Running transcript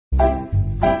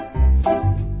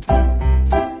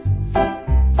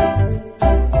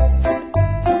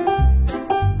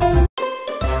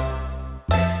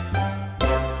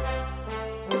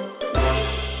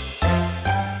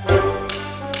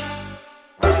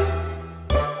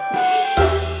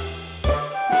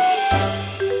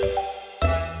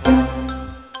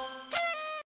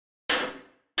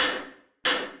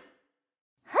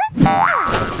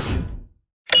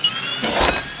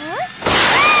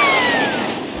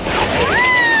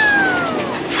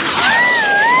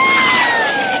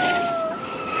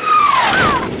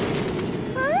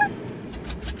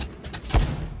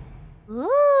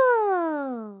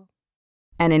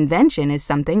An invention is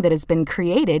something that has been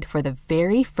created for the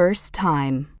very first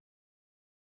time.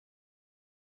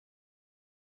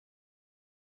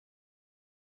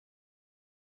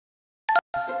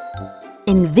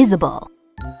 Invisible.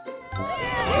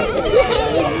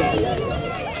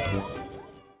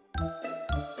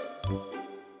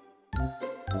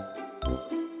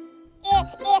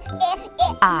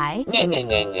 I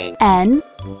N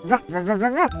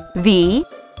V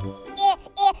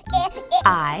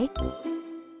I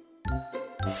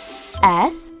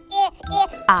S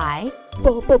I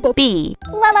B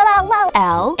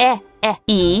L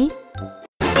E.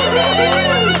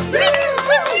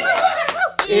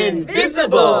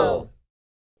 Invisible!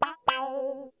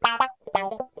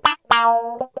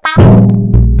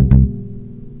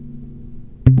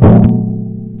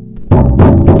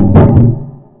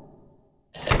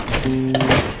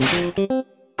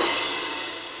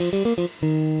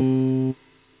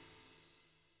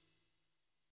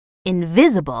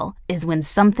 Invisible is when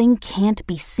something can't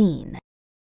be seen.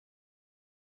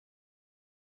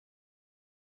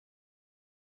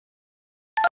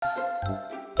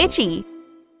 Itchy.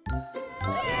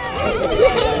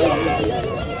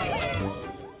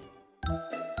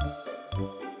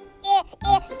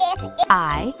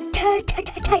 I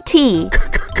T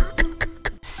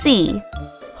C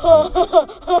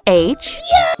H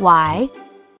Y.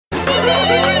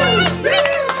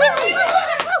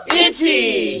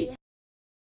 Itchy!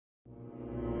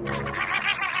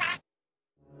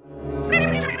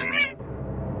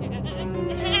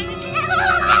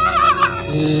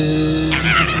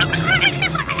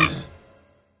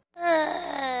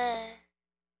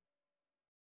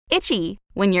 Itchy.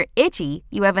 When you're itchy,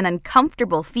 you have an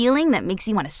uncomfortable feeling that makes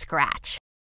you want to scratch.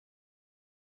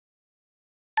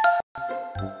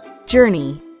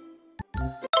 Journey.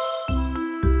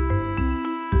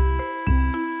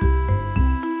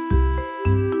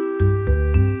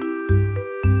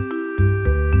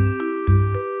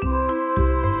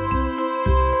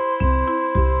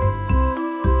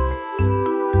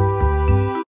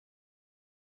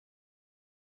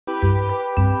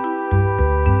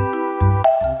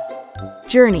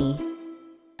 Journey.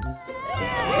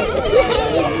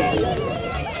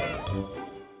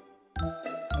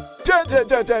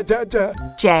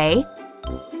 J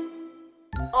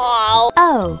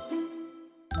O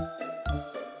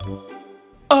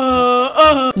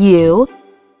U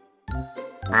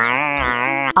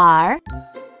R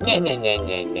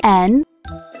N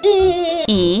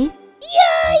E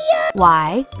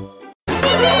Y.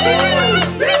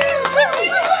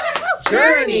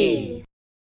 Journey!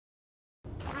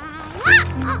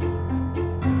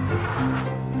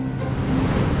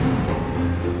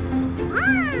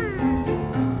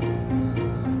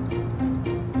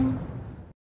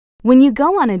 When you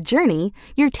go on a journey,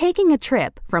 you're taking a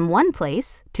trip from one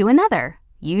place to another,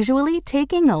 usually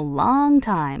taking a long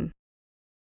time.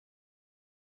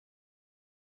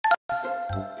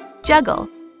 Juggle.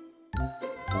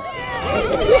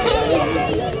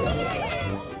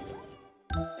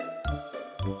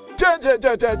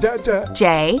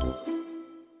 J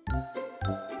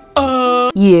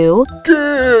U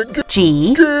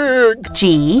G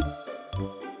G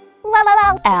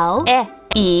L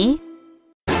E.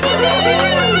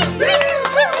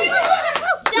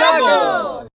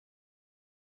 Juggle!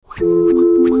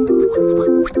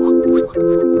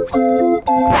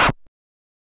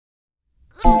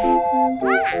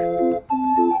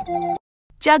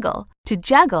 Juggle. To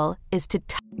juggle is to